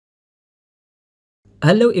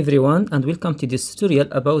Hello everyone and welcome to this tutorial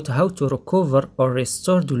about how to recover or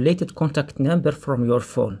restore deleted contact number from your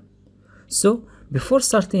phone. So before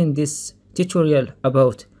starting this tutorial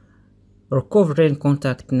about recovering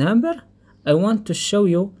contact number, I want to show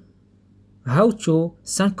you how to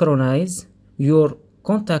synchronize your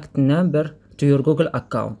contact number to your Google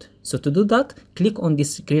account. So to do that, click on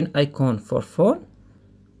this green icon for phone,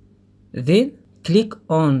 then click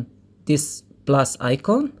on this plus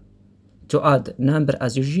icon to add number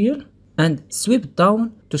as usual, and swipe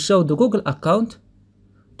down to show the Google account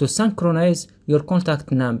to synchronize your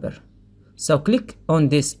contact number. So click on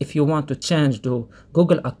this if you want to change the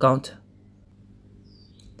Google account.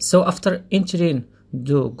 So after entering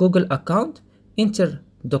the Google account, enter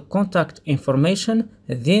the contact information,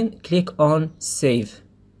 then click on save.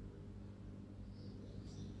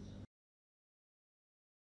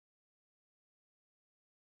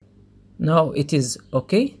 Now it is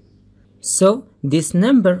okay. So this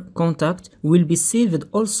number contact will be saved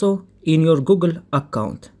also in your Google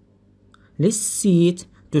account. Let's see it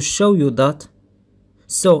to show you that.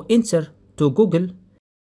 So enter to Google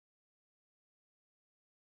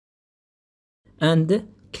and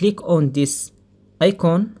click on this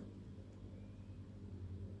icon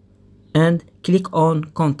and click on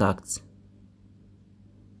contacts.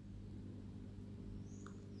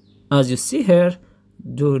 As you see here,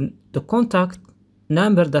 the contact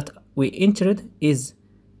number that we entered is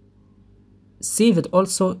saved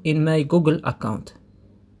also in my Google account.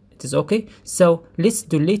 It is okay. So let's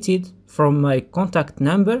delete it from my contact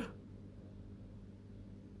number.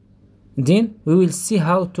 Then we will see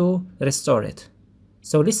how to restore it.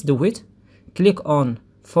 So let's do it. Click on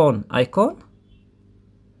phone icon.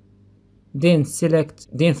 Then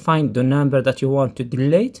find the number that you want to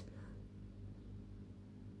delete.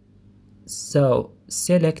 So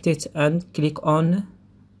select it and click on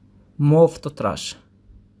move to trash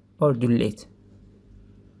or delete.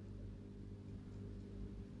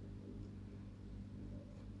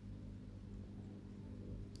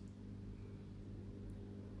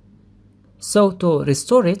 So to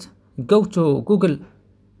restore it, go to Google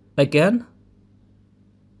again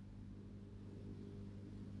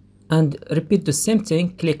and repeat the same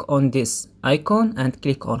thing. Click on this icon and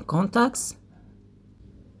click on contacts.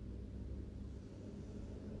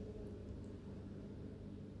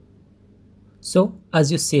 So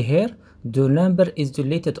as you see here, the number is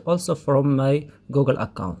deleted also from my Google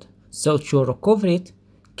account. So to recover it,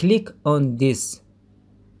 click on this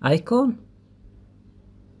icon,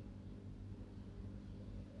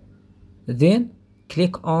 then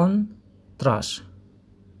click on trash.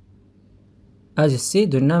 As you see,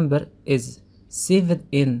 the number is saved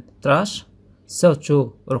in trash. So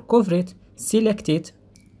to recover it, select it,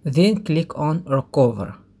 then click on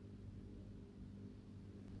recover.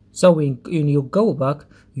 So when you go back,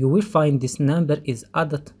 you will find this number is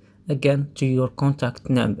added again to your contact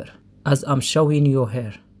number, as I'm showing you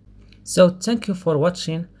here. So thank you for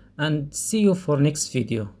watching and see you for next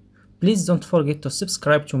video. Please don't forget to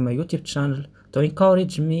subscribe to my YouTube channel to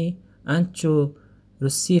encourage me and to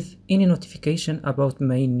receive any notification about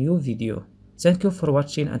my new video. Thank you for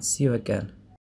watching and see you again.